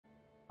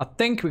I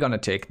think we're gonna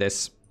take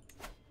this.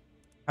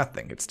 I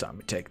think it's time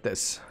we take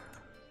this.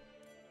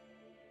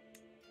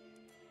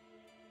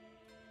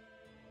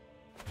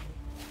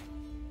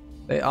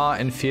 They are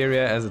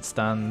inferior as it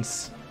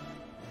stands.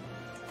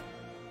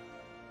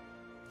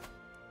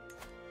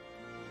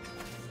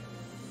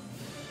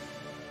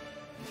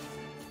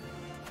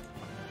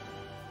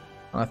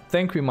 I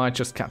think we might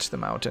just catch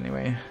them out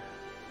anyway.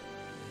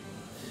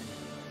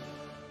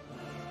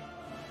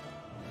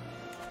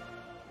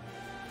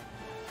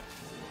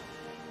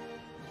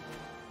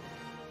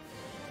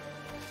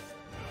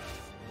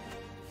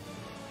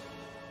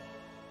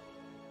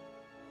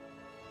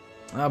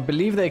 I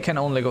believe they can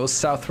only go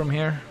south from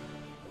here.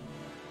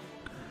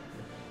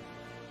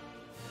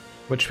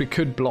 Which we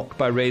could block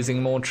by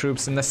raising more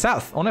troops in the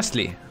south.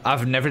 Honestly,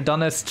 I've never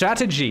done a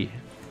strategy.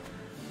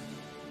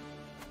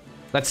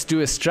 Let's do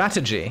a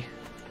strategy.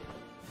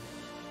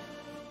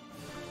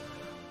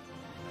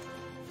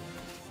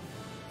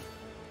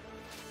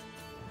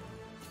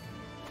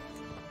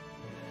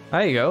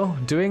 There you go,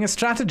 doing a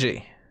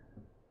strategy.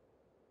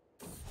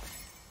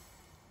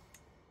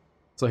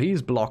 So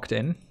he's blocked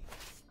in.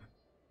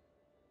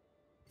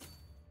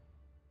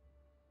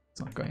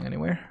 It's not going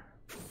anywhere.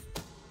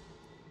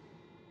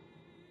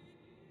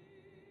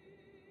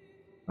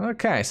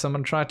 Okay,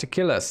 someone tried to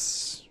kill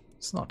us.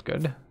 It's not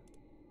good.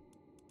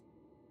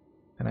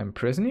 Can I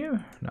imprison you?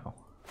 No.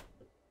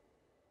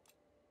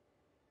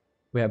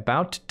 We're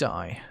about to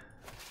die.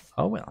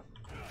 Oh well.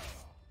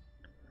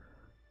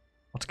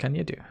 What can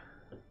you do?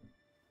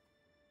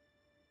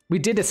 We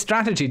did a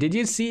strategy. Did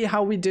you see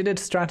how we did a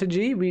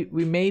strategy? We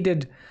made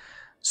it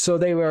so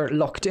they were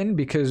locked in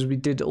because we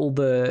did all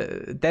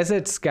the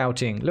desert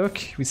scouting. Look,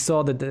 we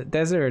saw the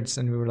deserts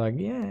and we were like,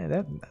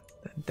 yeah,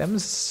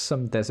 them's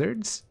some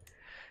deserts.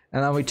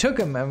 And then we took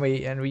them and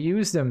we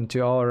used them to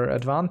our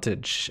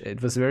advantage.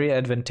 It was very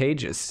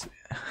advantageous.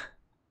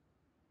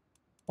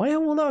 Why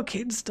are all our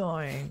kids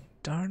dying?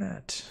 Darn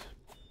it.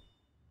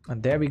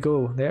 And there we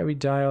go. There we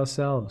die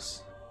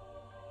ourselves.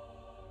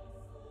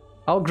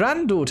 Our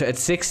granddaughter at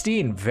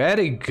 16.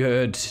 Very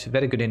good.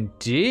 Very good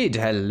indeed.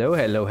 Hello,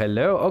 hello,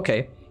 hello.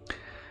 Okay.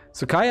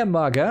 So Kaya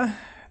Maga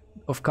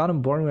of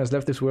Kanem Bornu has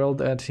left this world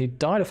and he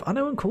died of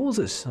unknown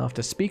causes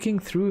after speaking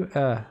through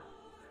him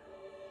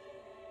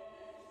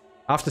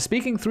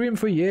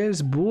for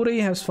years.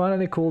 Buri has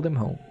finally called him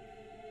home.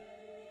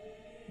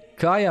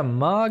 Kaya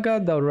Maga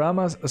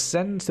Daurama's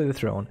ascent to the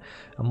throne.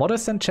 A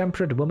modest and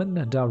temperate woman,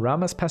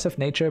 Daurama's passive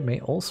nature may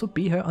also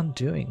be her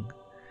undoing.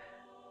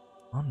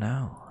 Oh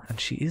no, and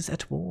she is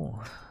at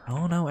war.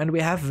 Oh no, and we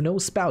have no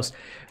spouse.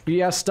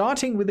 We are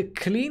starting with a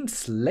clean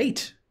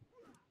slate.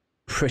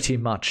 Pretty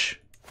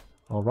much.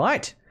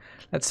 Alright,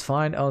 let's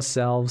find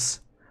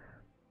ourselves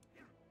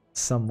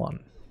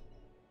someone.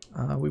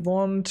 We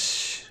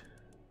want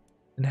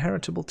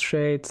inheritable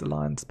traits,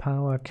 alliance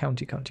power,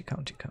 county.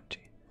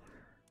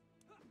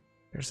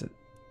 There's a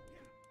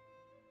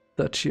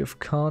Duchy of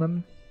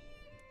Kanem.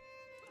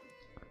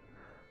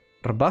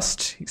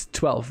 Robust, he's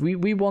 12.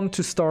 We want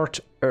to start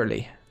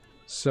early.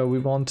 So we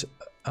want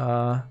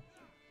okay,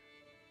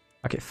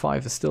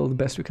 5 is still the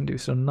best we can do.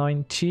 So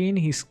 19,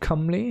 he's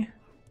comely.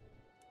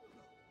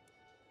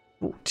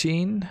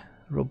 14,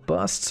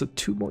 robust, so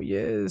 2 more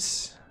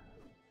years.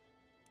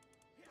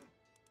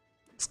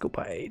 Let's go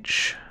by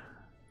age.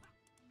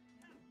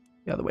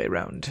 The other way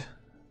around.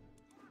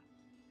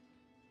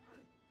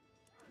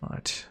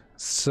 Right,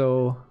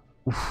 so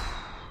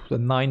the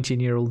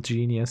 19-year-old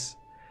genius.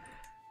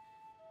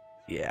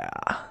 Yeah,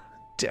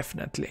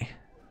 definitely.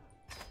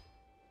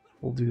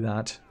 We'll do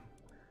that.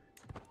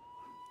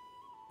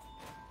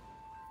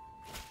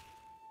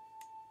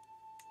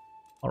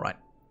 Alright.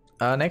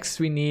 Next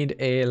we need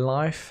a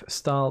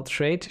lifestyle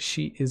trait.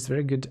 She is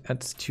very good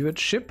at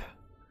stewardship.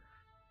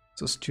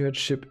 So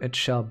stewardship it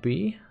shall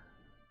be.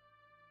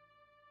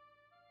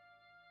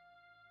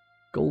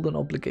 Golden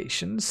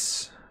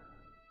obligations.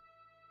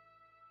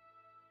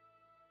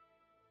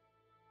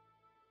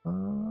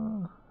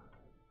 Let's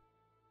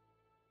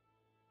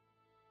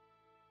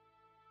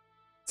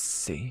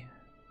see.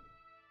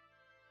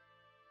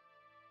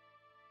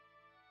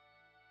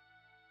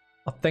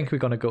 I think we're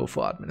gonna go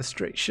for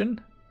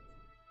administration,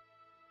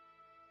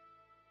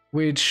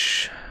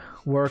 which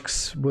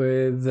works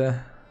with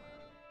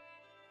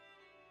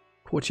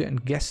courtier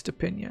and guest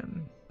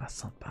opinion.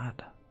 That's not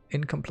bad.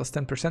 Income plus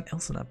 10%,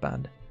 also not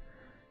bad.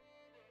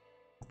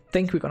 I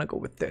think we're gonna go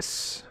with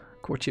this.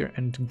 Courtier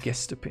and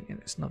guest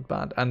opinion is not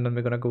bad. And then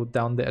we're gonna go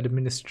down the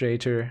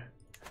administrator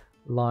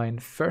line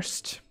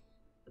first.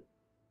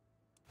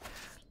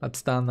 Let's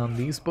stand on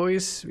these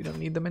boys. We don't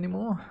need them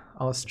anymore.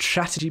 Our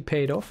strategy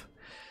paid off.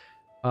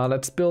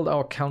 Let's build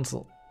our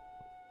council.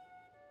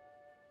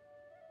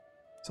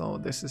 So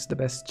this is the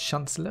best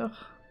chancellor.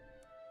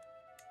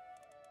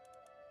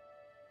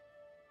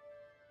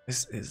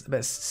 This is the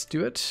best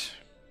steward.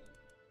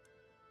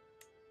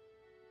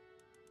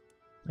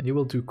 And you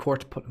will do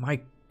court.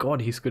 My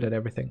god, he's good at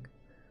everything.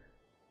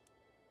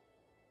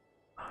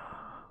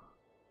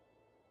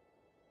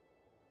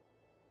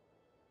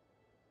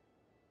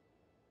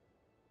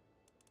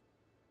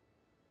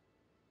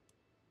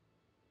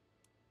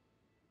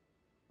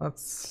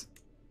 Let's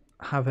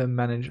have him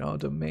manage our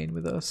domain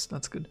with us.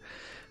 That's good.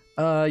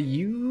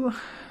 You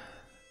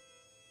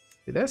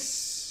do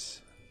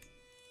this.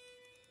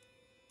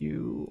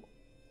 You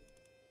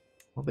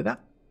will be that.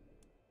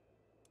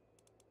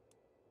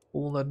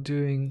 All are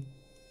doing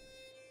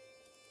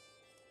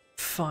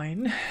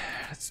fine.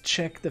 Let's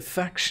check the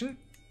faction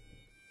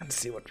and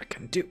see what we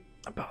can do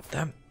about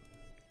them.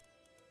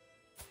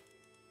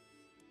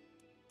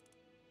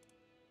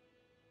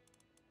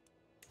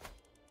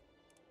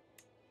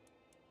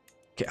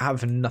 Okay, I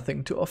have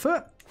nothing to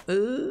offer.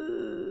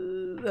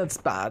 That's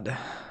bad.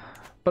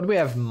 But we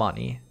have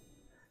money.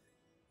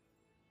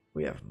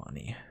 We have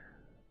money.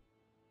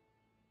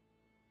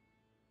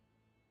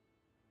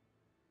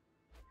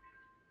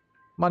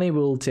 Money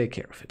will take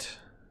care of it.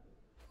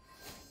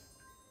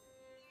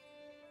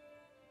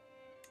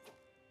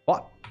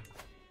 What?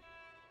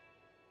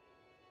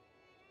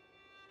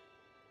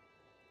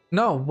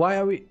 No, why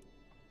are we...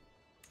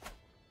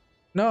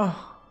 No.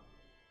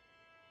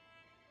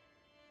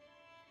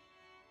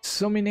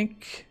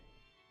 Dominic.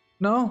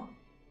 No.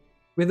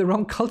 We're the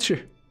wrong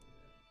culture.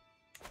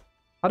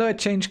 How do I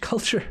change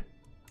culture?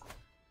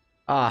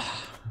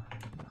 Ah.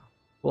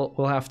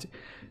 We'll have to...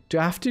 Do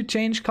I have to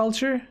change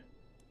culture?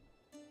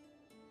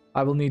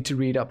 I will need to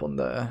read up on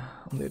the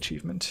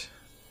achievement.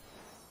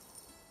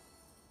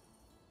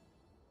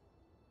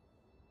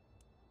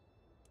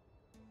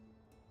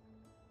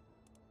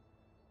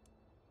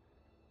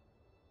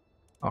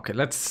 Okay,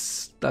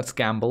 let's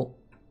gamble.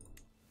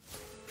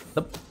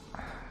 Nope.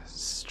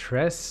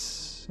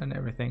 Stress and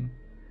everything.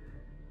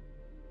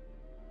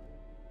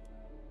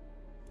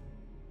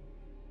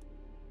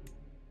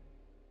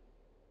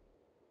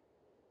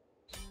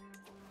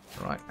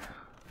 Right.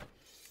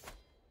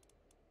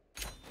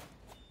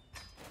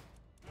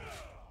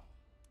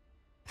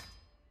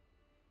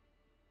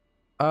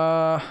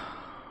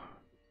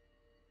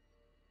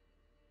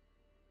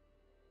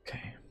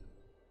 Okay.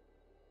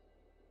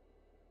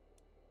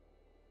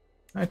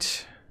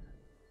 Right.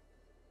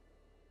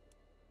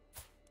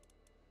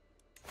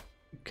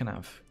 You can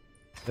have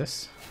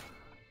this.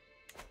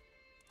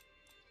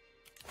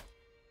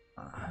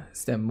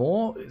 Is there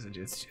more? Is it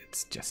just,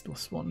 it's just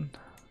this one?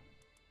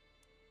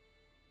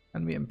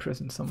 And we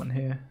imprison someone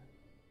here.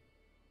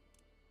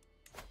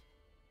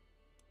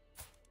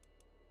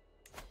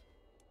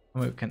 I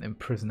mean, we can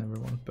imprison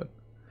everyone, but it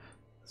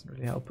doesn't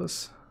really help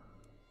us.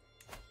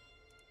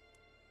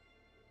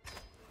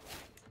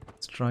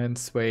 Let's try and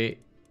sway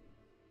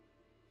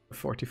the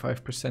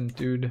 45%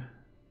 dude.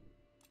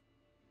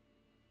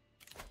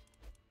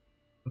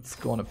 Let's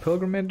go on a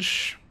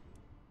pilgrimage.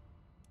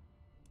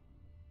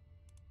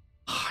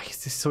 Ah,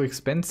 is this so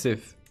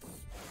expensive?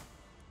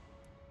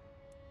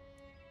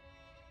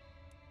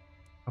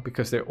 Oh,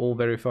 because they're all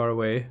very far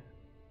away.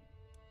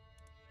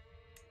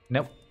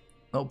 Nope.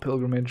 No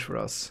pilgrimage for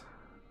us.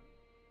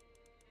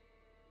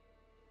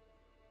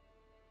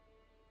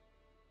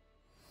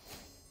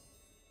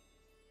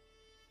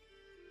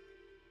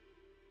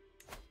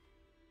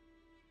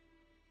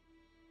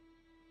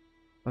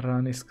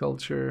 Rani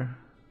sculpture.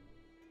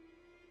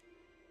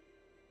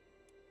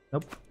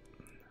 Nope.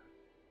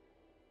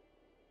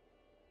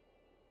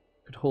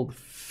 Could hold a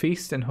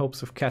feast in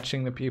hopes of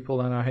catching the people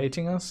that are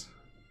hating us.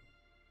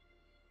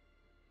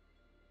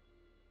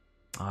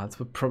 Ah, it's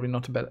probably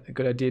not a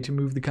good idea to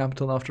move the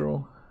capital after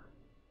all.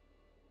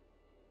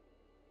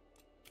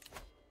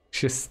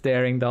 Just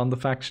staring down the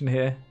faction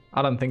here.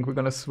 I don't think we're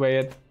gonna sway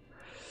it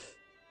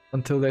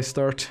until they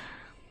start.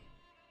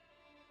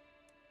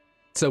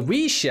 So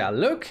we shall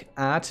look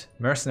at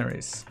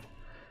mercenaries.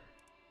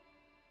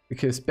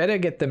 Because better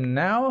get them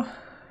now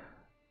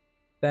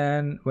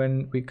than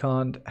when we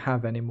can't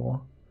have any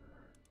more.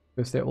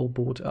 Because they're all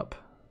bought up.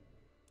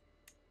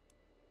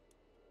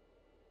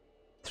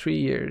 3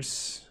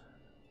 years.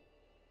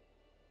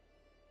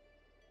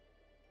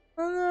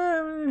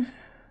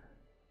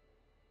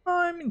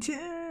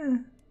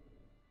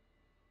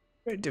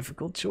 Very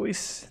difficult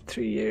choice.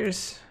 3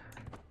 years.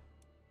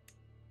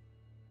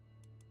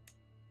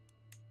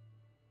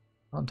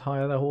 Can't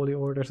hire the holy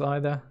orders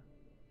either.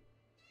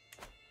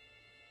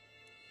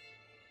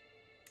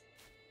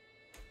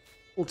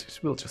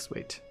 We'll just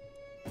wait.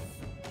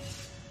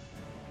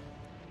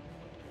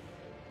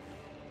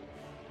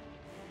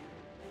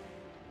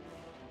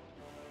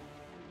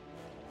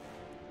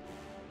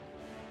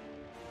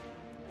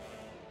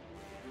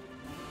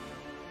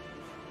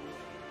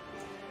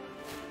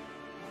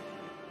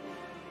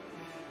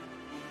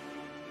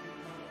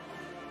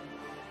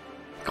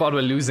 God,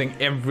 we're losing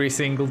every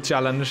single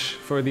challenge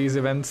for these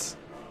events.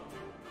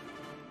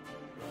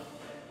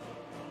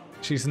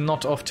 She's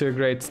not off to a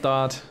great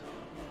start.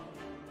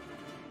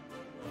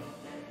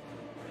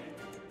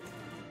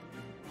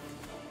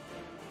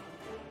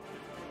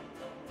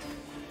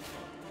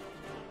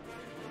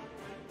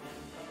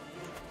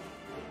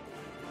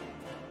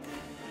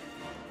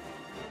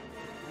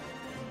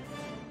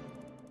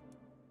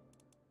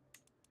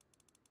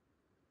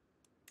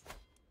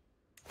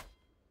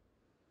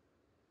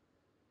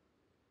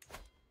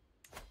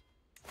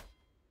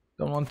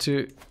 Don't want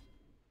to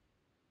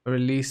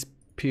release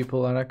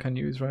people that I can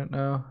use right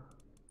now.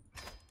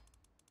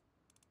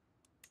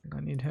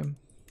 I need him.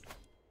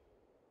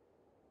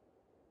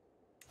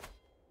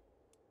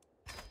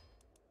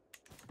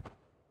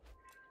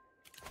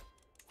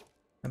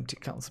 Empty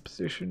council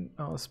position,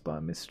 our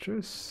spy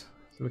mistress.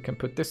 So we can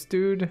put this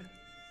dude.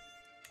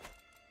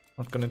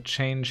 Not gonna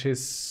change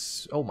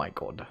his... Oh my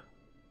god.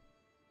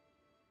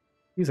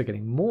 These are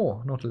getting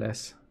more, not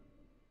less.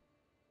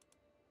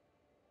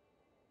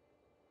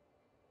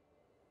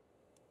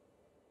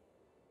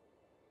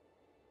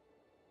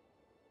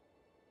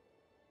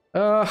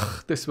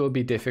 Ugh, this will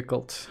be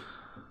difficult.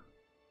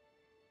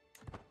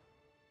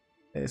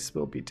 This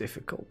will be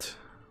difficult.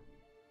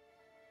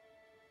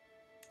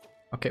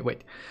 Okay,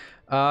 wait.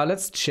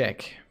 Let's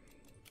check.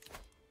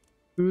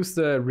 Who's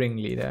the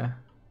ringleader?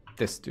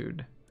 This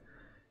dude.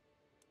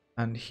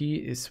 And he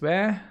is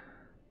where?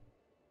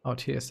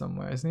 Out here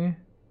somewhere, isn't he?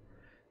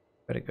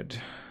 Very good.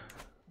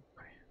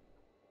 Okay.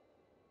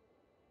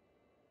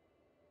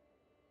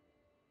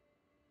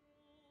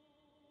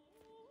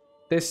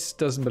 This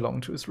doesn't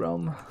belong to his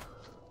realm.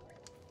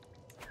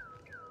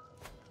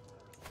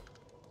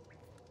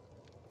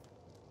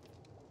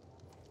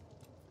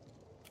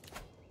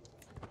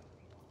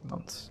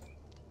 Months.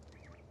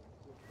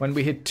 When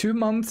we hit 2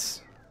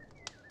 months,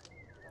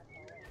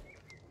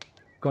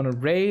 gonna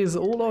raise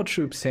all our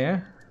troops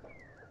here.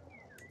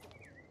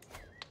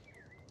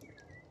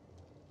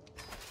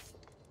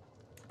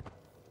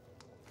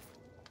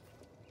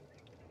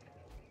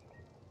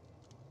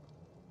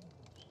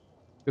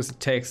 Because it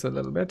takes a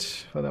little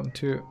bit for them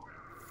to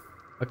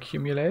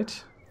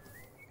accumulate.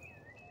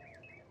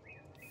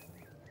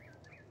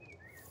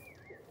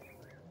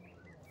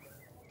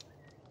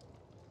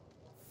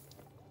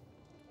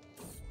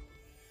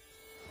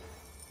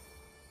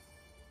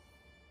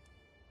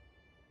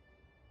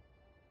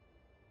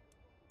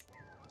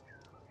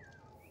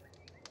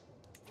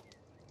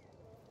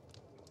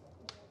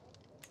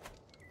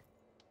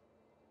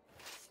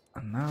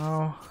 And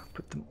now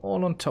put them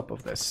all on top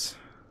of this.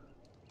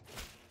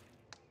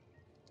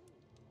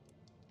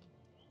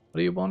 What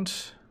do you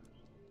want?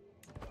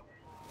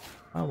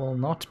 I will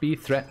not be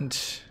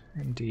threatened,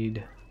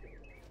 indeed.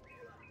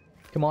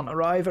 Come on,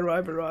 arrive,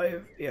 arrive,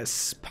 arrive.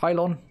 Yes,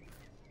 pile on.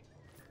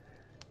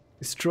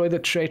 Destroy the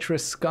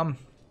traitorous scum.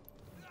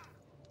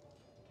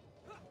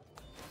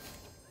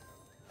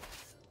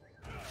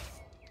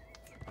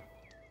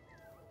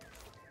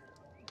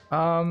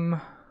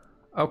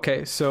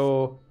 Okay,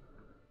 so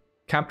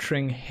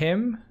capturing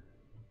him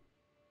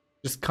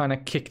just kind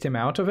of kicked him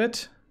out of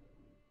it.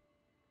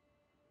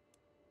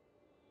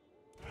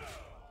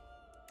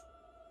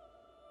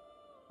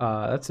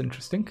 That's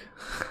interesting.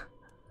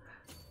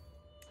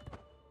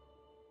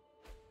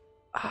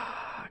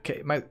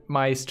 Okay,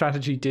 my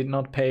strategy did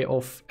not pay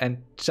off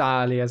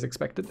entirely as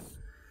expected,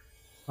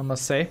 I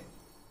must say.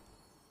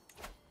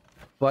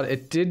 But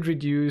it did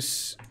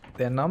reduce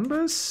their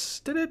numbers,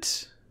 did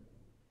it?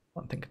 I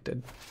don't think it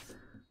did.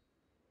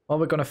 Well,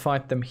 we're gonna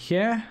fight them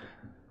here.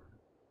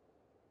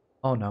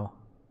 Oh no.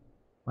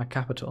 My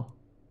capital.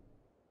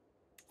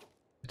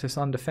 It is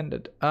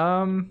undefended.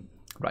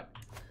 Right.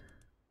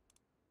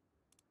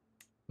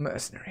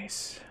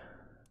 Mercenaries.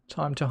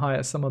 Time to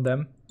hire some of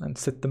them and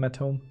sit them at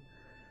home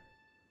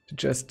to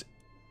just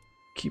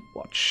keep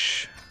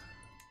watch.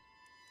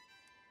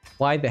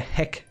 Why the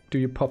heck do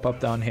you pop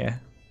up down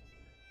here?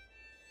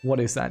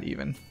 What is that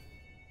even?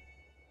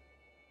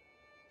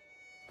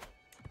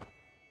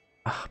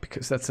 Ah,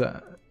 because that's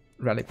a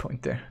rally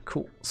point there.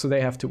 Cool. So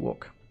they have to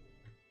walk.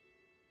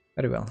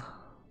 Very well.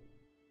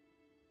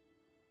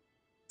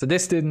 So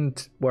this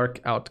didn't work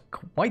out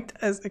quite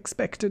as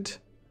expected,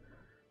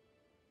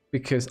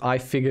 because I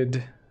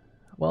figured,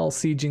 well,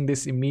 sieging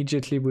this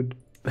immediately would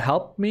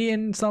help me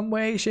in some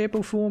way, shape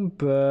or form,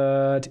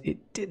 but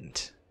it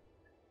didn't.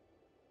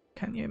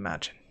 Can you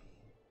imagine?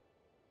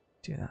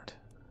 Do that.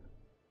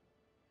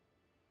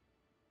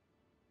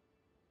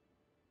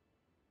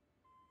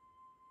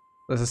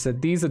 As I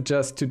said, these are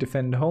just to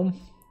defend home.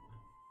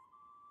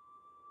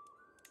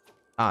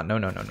 Ah, no.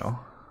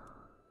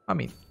 I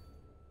mean,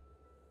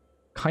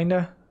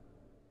 kinda.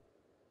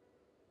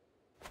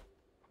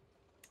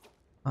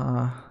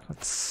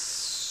 Let's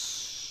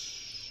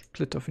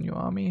split off a new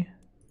army.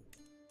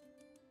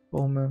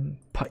 Bowmen,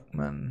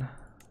 pikemen,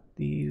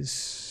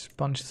 these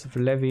bunches of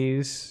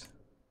levies.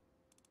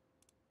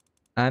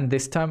 And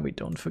this time we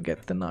don't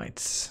forget the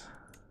knights.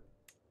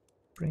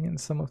 Bring in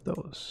some of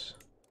those.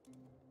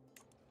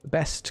 The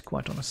best,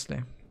 quite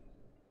honestly.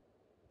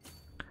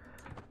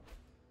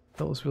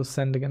 Those we'll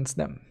send against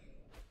them.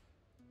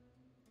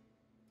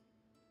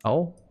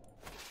 Oh.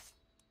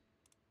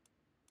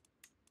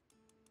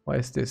 Why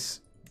is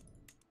this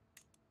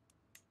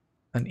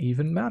an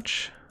even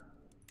match?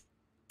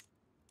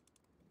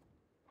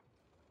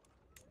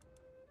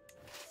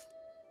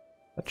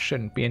 That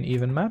shouldn't be an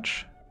even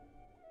match.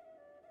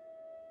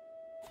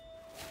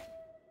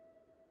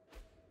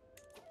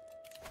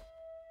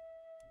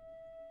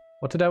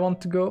 What did I want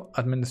to go?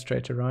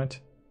 Administrator, right?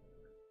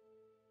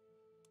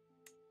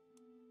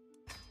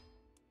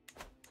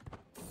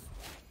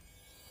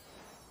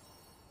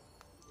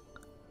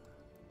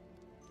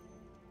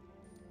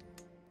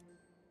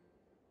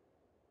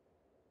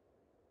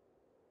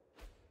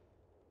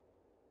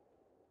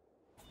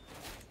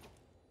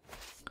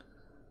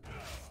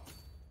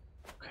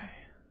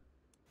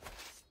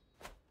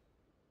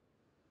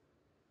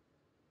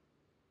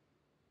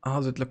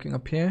 How's it looking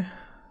up here?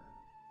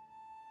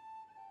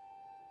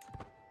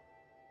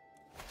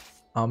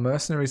 Our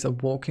mercenaries are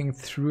walking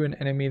through an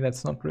enemy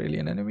that's not really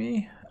an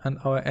enemy. And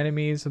our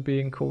enemies are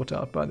being caught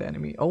out by the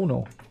enemy. Oh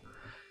no.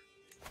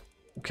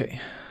 Okay.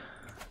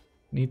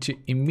 Need to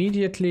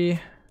immediately...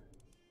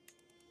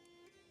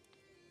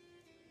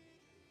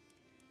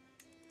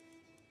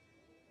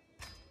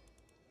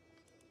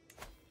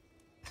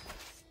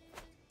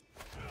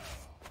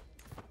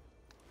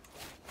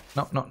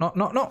 No, no, no,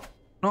 no, no,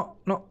 no,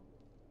 no.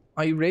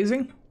 Are you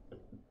raising?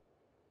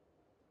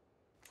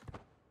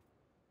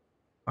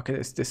 Okay,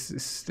 this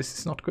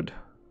is not good.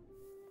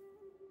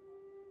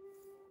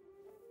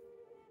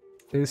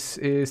 This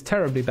is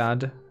terribly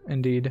bad,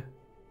 indeed.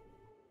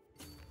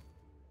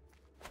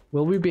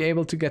 Will we be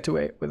able to get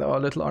away with our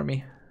little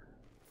army?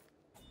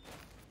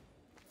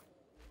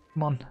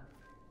 Come on,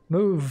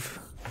 move.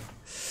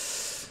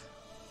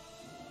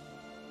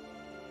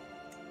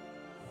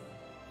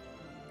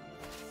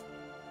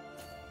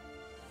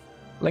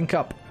 Link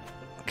up.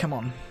 Come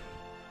on.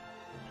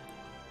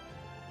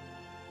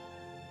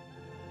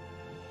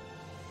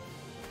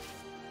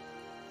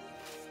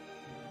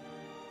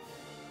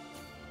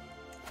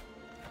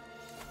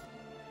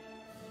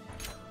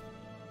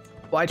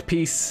 White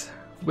piece.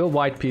 We'll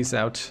white piece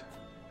out.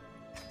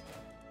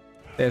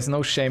 There's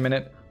no shame in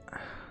it.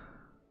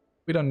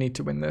 We don't need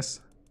to win this.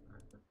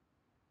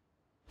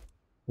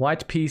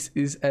 White piece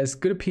is as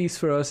good a piece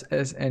for us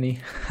as any.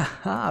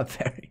 Haha,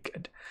 very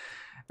good.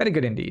 Very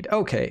good indeed.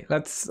 Okay,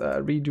 let's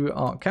redo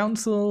our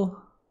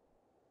council.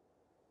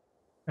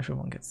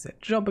 Everyone gets their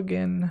job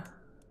again.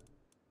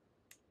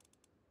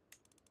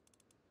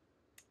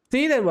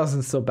 See, that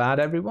wasn't so bad,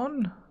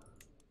 everyone.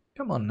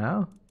 Come on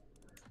now.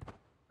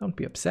 Don't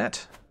be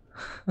upset.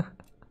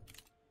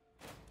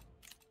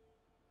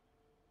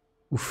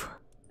 Oof.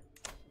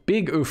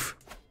 Big oof.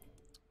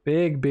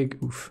 Big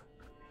oof.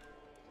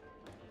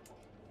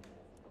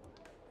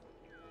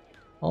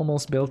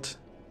 Almost built.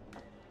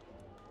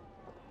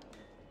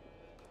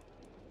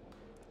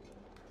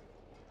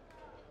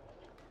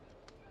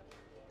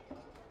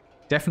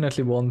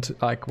 Definitely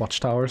want like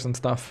watchtowers and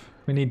stuff.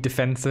 We need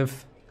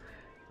defensive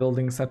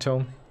buildings at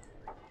home.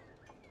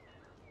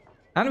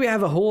 And we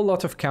have a whole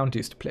lot of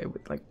counties to play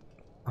with, like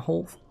a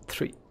whole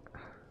 3.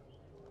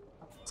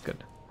 That's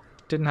good.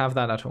 Didn't have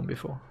that at home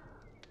before.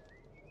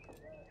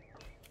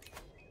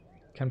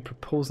 Can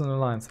propose an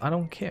alliance. I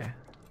don't care.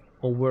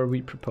 Or were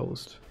we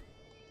proposed?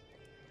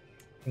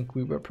 I think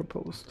we were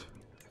proposed.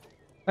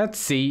 Let's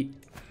see.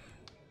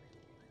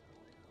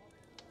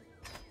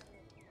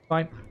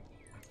 Fine.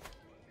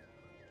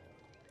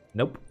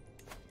 Nope.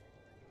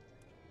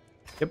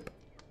 Yep.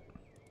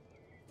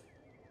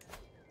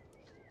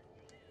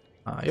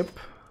 Yep.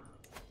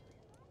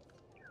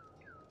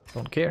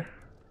 Don't care.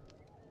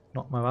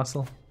 Not my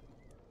vassal.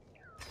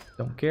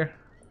 Don't care.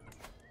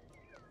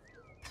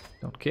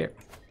 Don't care.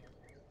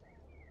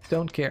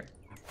 Don't care.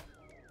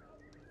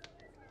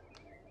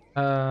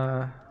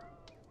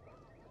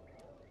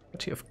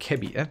 Duchy of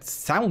Kebi. That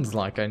sounds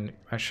like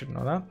I should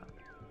know that.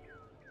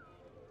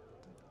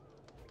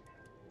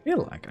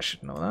 Feel like I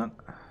should know that.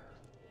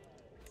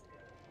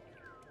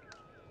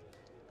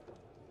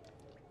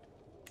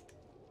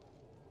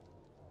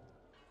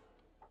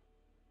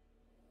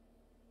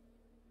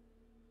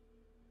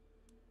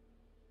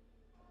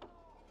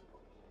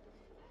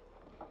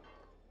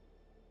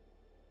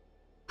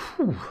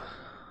 Whew.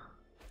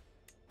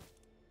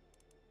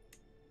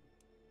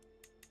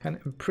 Can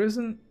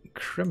imprison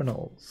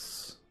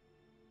criminals.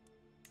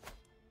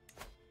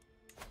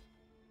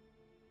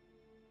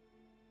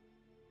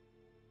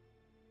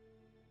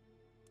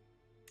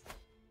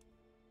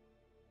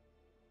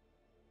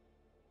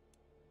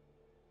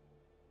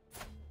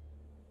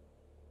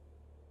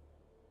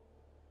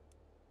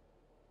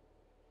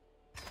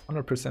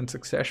 %100%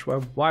 success.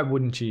 Why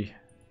wouldn't you?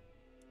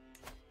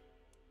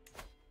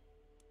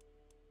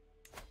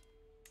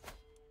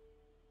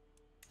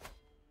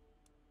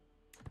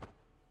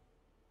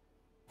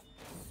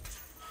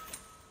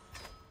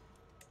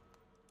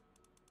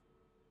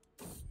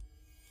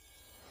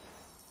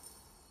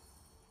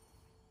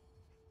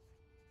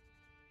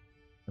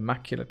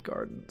 Immaculate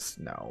Gardens.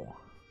 No.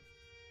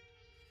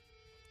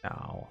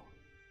 No.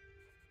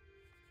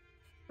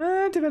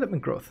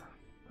 Development growth.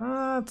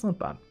 It's not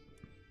bad.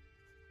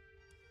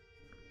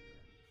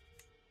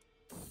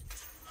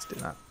 Let's do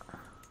that.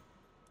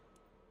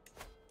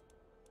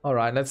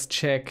 Alright, let's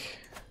check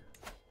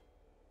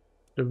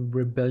the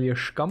rebellious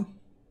scum.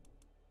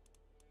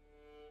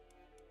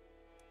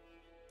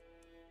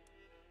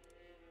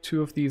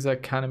 2 of these I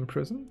can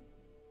imprison.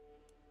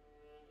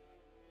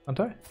 Can't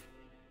I?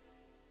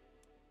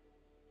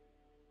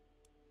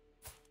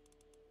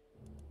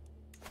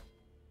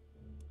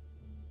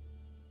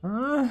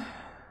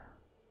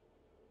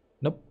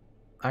 Nope.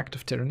 Act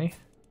of tyranny.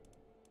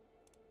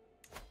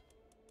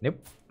 Nope.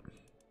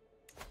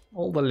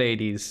 All the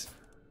ladies.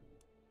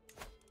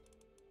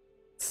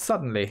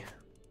 Suddenly.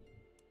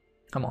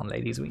 Come on,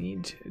 ladies, we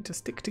need to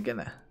stick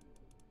together.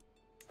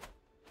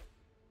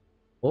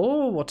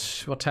 Oh,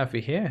 what have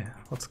we here?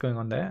 What's going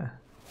on there?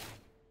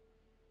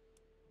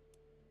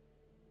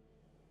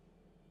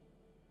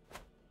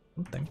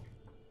 Something.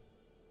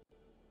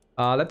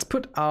 Let's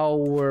put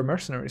our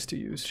mercenaries to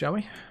use, shall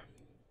we?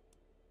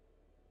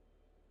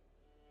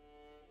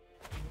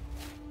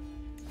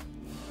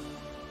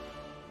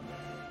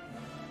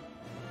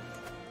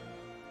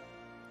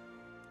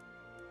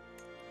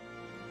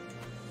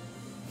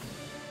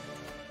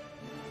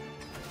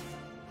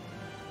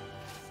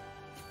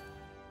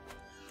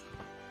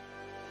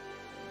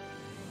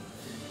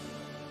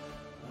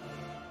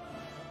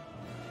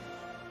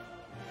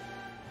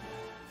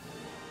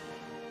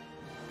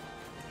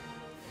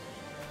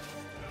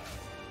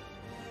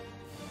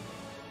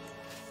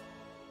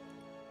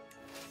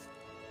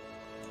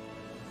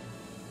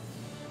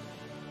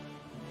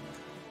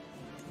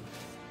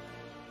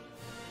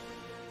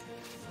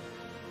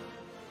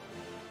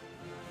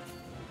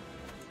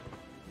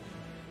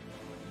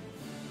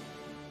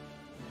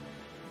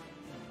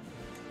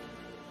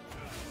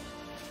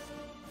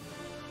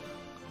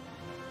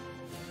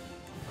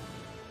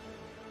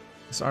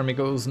 This army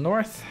goes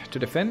north to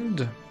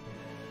defend.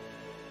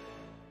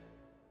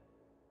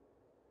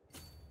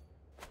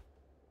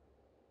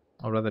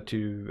 Or rather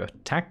to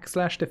attack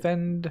 /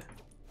 defend.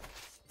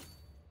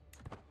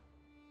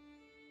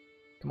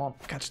 Come on,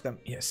 catch them.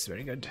 Yes,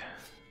 very good.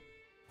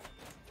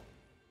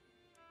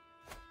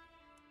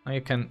 Now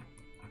you can...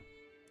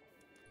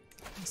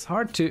 It's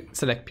hard to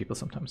select people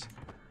sometimes.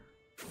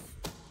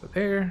 So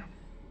there.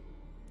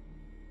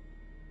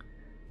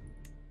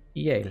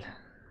 Yale.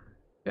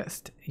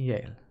 Just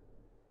Yale.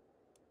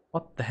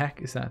 What the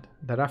heck is that?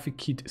 The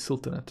Rafikid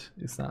Sultanate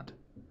is that.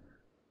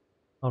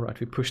 Alright,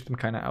 we pushed them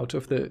kind of out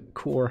of the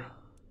core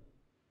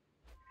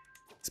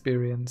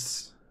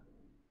experience.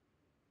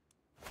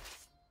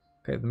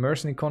 Okay, the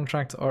mercenary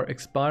contracts are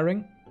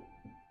expiring.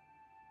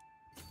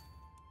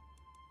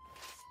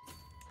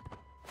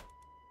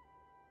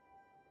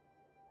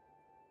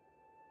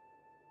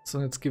 So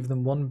let's give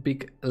them one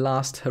big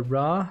last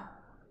hurrah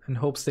in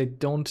hopes they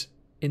don't,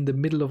 in the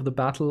middle of the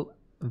battle,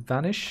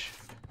 vanish.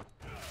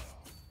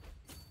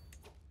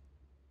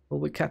 Will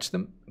we catch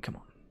them? Come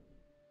on.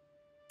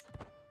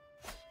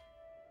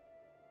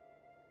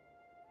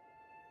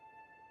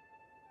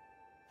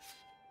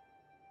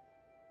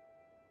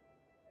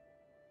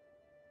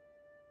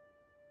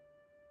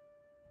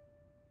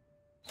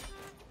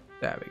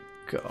 There we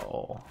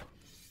go.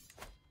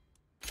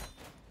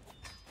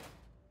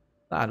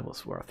 That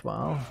was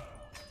worthwhile.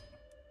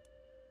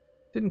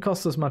 Didn't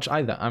cost us much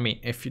either. I mean,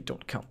 if you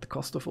don't count the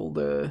cost of all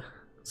the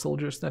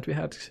soldiers that we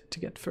had to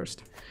get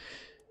first.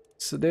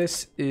 So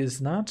this is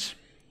that.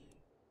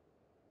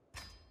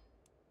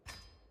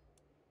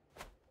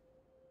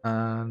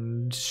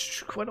 And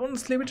quite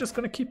honestly, we're just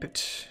gonna keep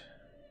it.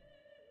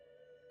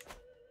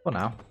 For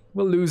now.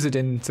 We'll lose it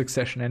in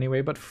succession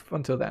anyway, but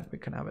until then we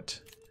can have it.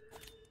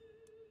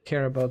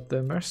 Care about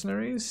the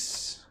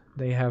mercenaries.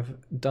 They have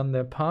done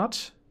their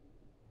part.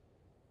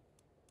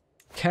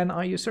 Can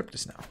I usurp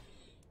this now?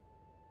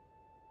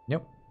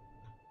 Yep.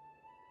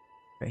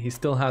 Okay, he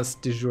still has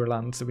de jure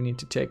land, so we need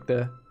to take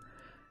the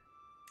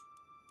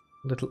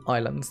little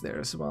islands there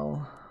as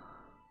well.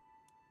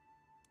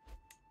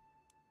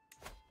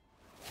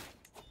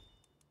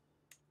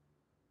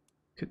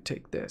 Could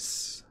take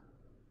this.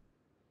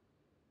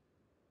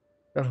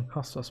 Doesn't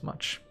cost us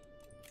much.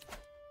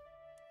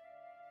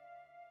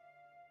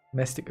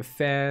 Domestic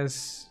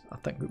affairs. I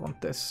think we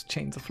want this.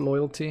 Chains of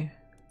loyalty.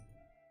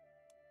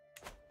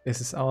 This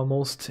is our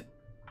most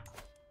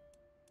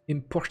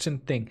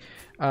important thing.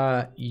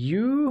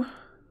 You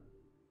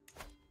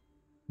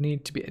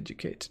need to be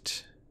educated.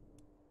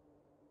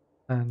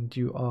 And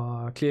you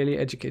are clearly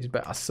educated by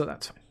us, so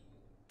that's fine.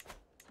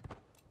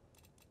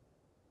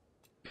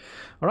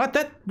 Alright,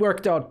 that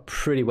worked out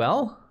pretty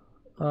well.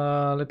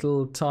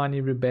 Little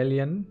tiny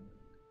rebellion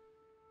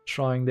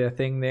trying their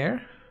thing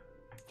there.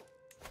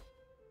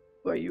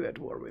 Who are you at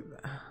war with?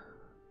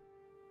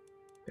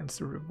 Against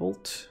the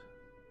revolt.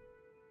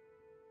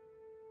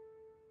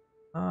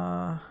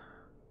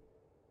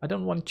 I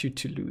don't want you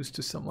to lose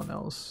to someone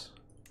else.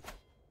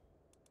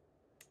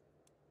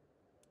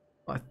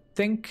 I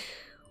think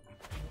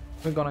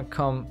we're gonna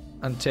come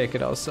and take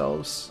it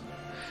ourselves.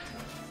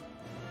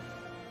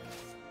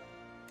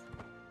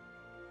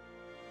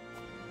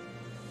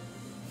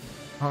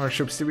 How many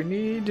troops do we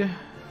need?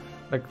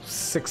 Like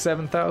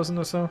 6,000-7,000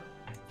 or so?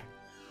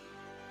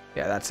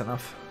 Yeah, that's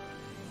enough.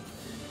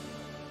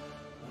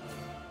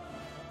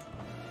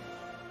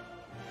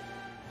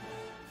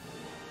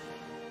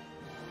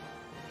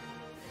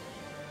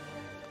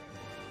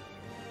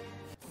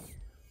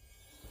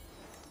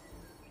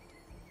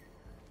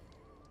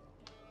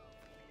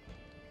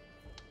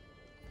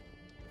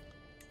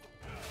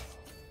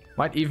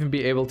 Might even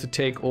be able to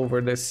take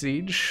over this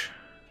siege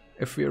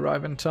if we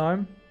arrive in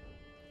time.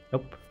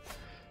 Nope.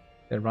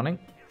 They're running.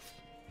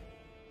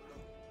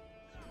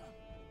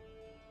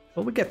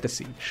 Well, we get the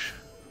siege.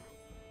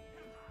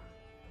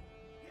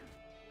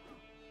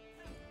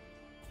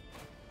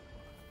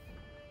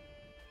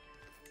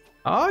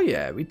 Oh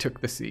yeah, we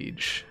took the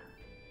siege.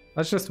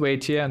 Let's just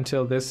wait here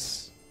until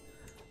this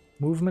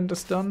movement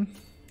is done.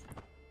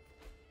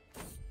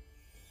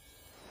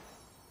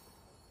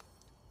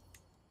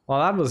 Well,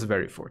 that was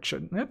very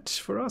fortunate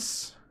for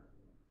us.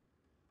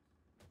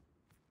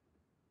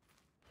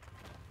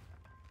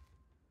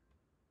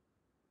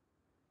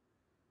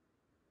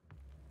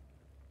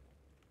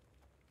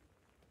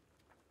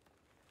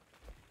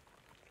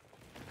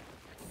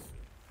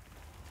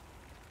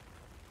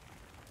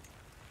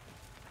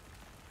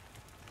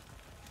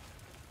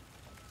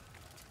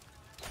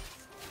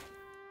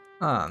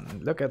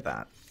 Look at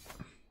that.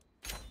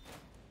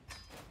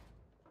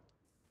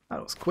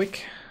 That was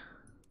quick.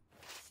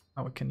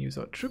 Now we can use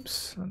our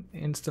troops and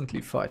instantly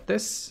fight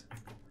this.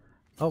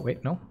 Oh,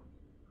 wait, no.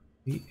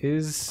 He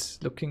is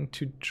looking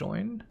to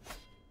join.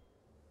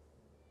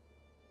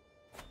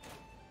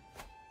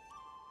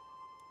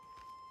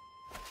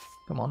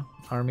 Come on,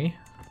 army.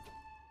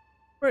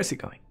 Where is he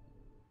going?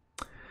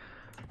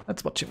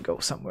 Let's watch him go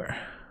somewhere.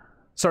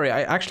 Sorry,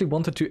 I actually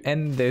wanted to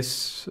end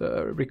this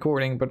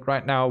recording, but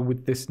right now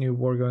with this new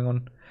war going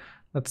on,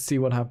 let's see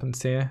what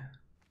happens here.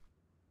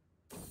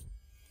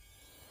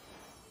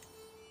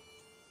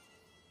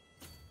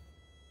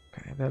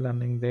 Okay, they're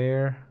landing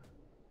there.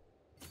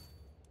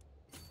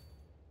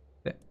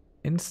 They're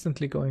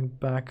instantly going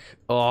back.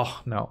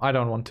 Oh, no, I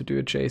don't want to do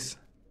a chase.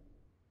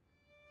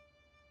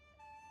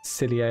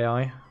 Silly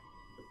AI.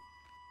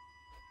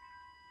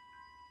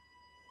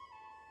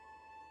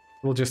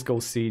 We'll just go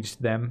siege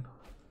them.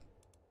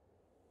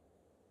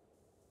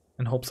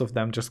 In hopes of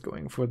them just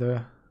going for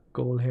the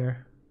goal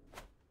here.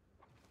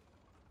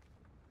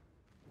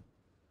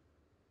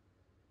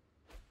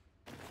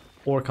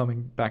 Or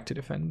coming back to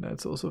defend,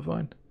 that's also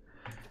fine.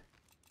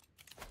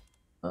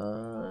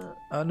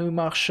 A new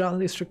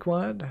Marshal is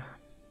required.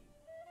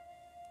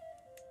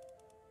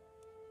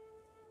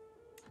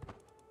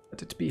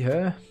 Let it be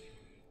her.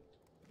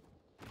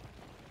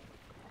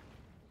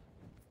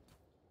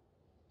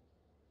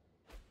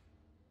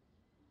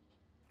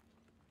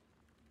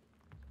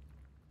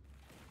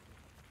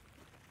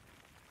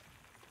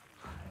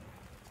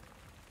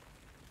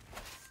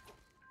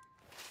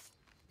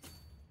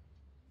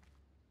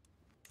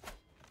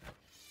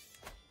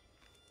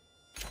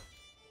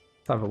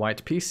 Have a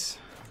white piece.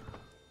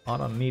 I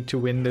don't need to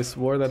win this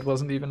war that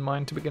wasn't even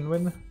mine to begin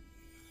with.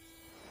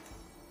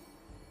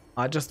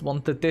 I just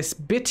wanted this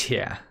bit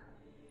here.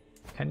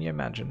 Can you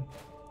imagine?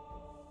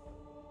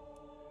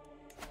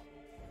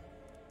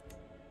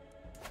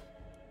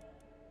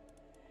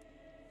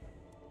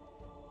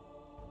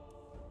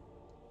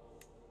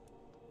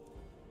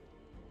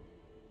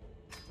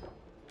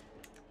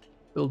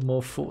 Build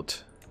more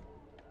fort.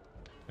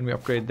 Can we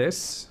upgrade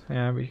this?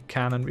 Yeah, we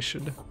can and we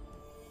should.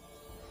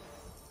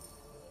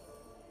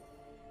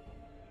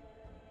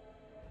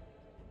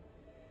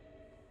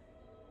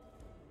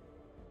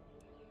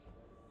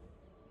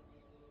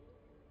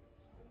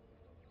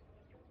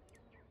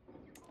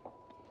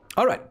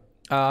 All right,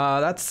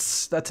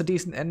 that's a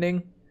decent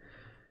ending.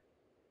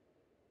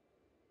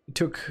 We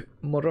took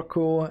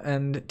Morocco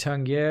and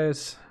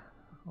Tangiers.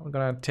 We're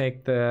gonna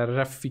take the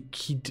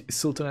Rafikid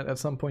Sultanate at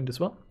some point as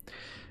well,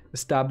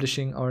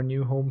 establishing our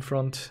new home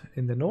front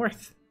in the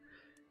north,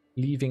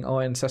 leaving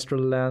our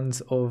ancestral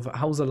lands of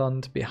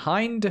Hausaland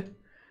behind.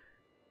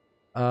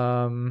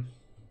 That's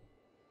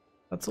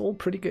all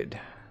pretty good.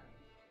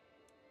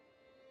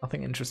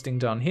 Nothing interesting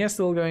down here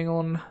still going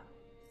on.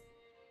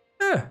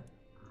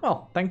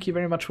 Well, thank you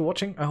very much for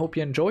watching. I hope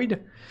you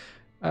enjoyed,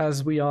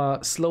 as we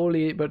are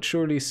slowly but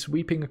surely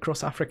sweeping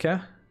across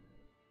Africa,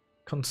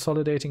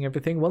 consolidating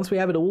everything. Once we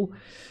have it all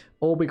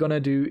we're gonna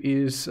do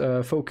is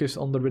focus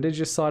on the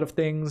religious side of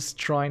things,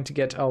 trying to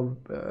get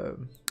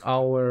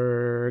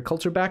our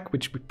culture back,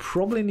 which we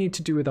probably need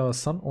to do with our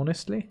son,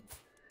 honestly.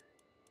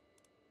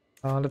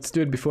 Let's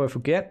do it before I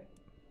forget.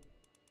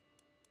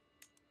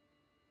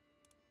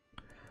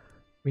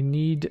 We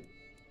need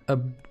a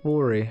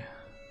Bori,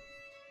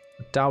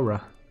 a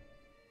Daura.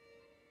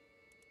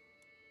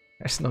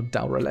 There's no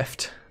Daura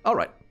left.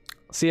 Alright,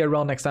 see you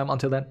around next time.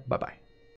 Until then, bye bye.